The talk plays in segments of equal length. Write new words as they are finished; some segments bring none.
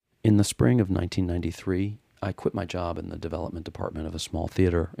the spring of 1993, I quit my job in the development department of a small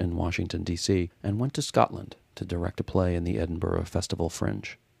theater in Washington, D.C., and went to Scotland to direct a play in the Edinburgh Festival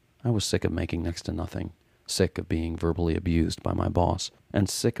Fringe. I was sick of making next to nothing, sick of being verbally abused by my boss, and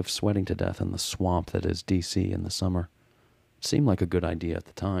sick of sweating to death in the swamp that is D.C. in the summer. It seemed like a good idea at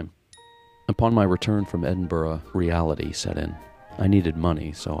the time. Upon my return from Edinburgh, reality set in. I needed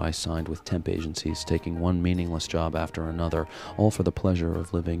money, so I signed with temp agencies, taking one meaningless job after another, all for the pleasure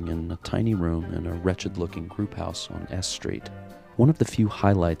of living in a tiny room in a wretched-looking group house on S Street. One of the few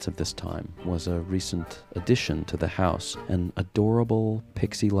highlights of this time was a recent addition to the house, an adorable,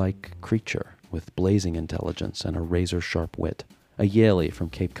 pixie-like creature with blazing intelligence and a razor-sharp wit. A Yaley from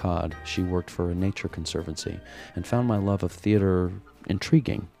Cape Cod, she worked for a nature conservancy and found my love of theater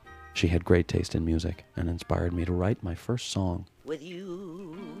intriguing. She had great taste in music and inspired me to write my first song. With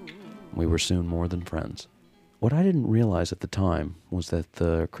you. We were soon more than friends. What I didn't realize at the time was that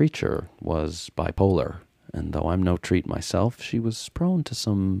the creature was bipolar, and though I'm no treat myself, she was prone to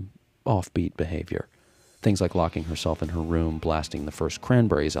some offbeat behavior. Things like locking herself in her room, blasting the first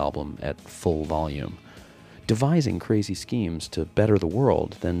Cranberries album at full volume, devising crazy schemes to better the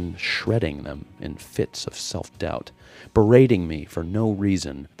world, then shredding them in fits of self-doubt, berating me for no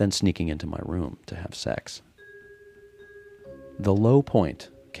reason, then sneaking into my room to have sex. The low point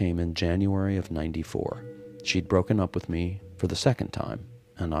came in January of '94. She'd broken up with me for the second time,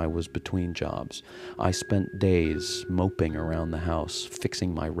 and I was between jobs. I spent days moping around the house,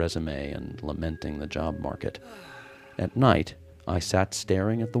 fixing my resume and lamenting the job market. At night, I sat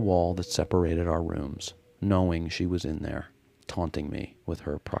staring at the wall that separated our rooms, knowing she was in there, taunting me with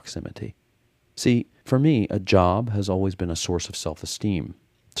her proximity. See, for me, a job has always been a source of self-esteem.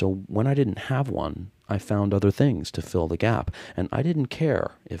 So when I didn't have one, I found other things to fill the gap, and I didn't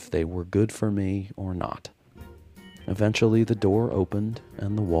care if they were good for me or not. Eventually the door opened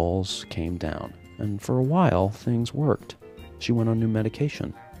and the walls came down, and for a while things worked. She went on new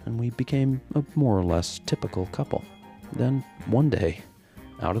medication, and we became a more or less typical couple. Then, one day,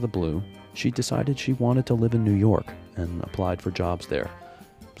 out of the blue, she decided she wanted to live in New York and applied for jobs there.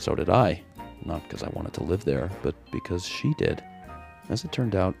 So did I, not because I wanted to live there, but because she did. As it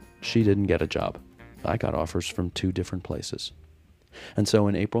turned out, she didn't get a job. I got offers from 2 different places. And so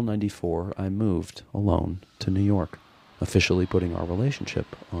in April '94, I moved alone to New York, officially putting our relationship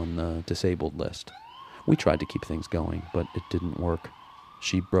on the disabled list. We tried to keep things going, but it didn't work.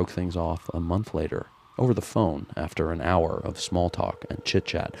 She broke things off a month later, over the phone, after an hour of small talk and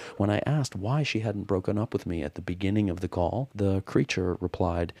chit-chat. When I asked why she hadn't broken up with me at the beginning of the call, the creature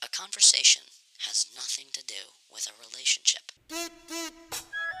replied, "A conversation has nothing to do with a relationship."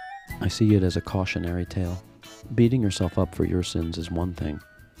 I see it as a cautionary tale. Beating yourself up for your sins is one thing.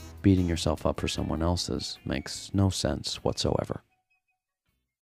 Beating yourself up for someone else's makes no sense whatsoever.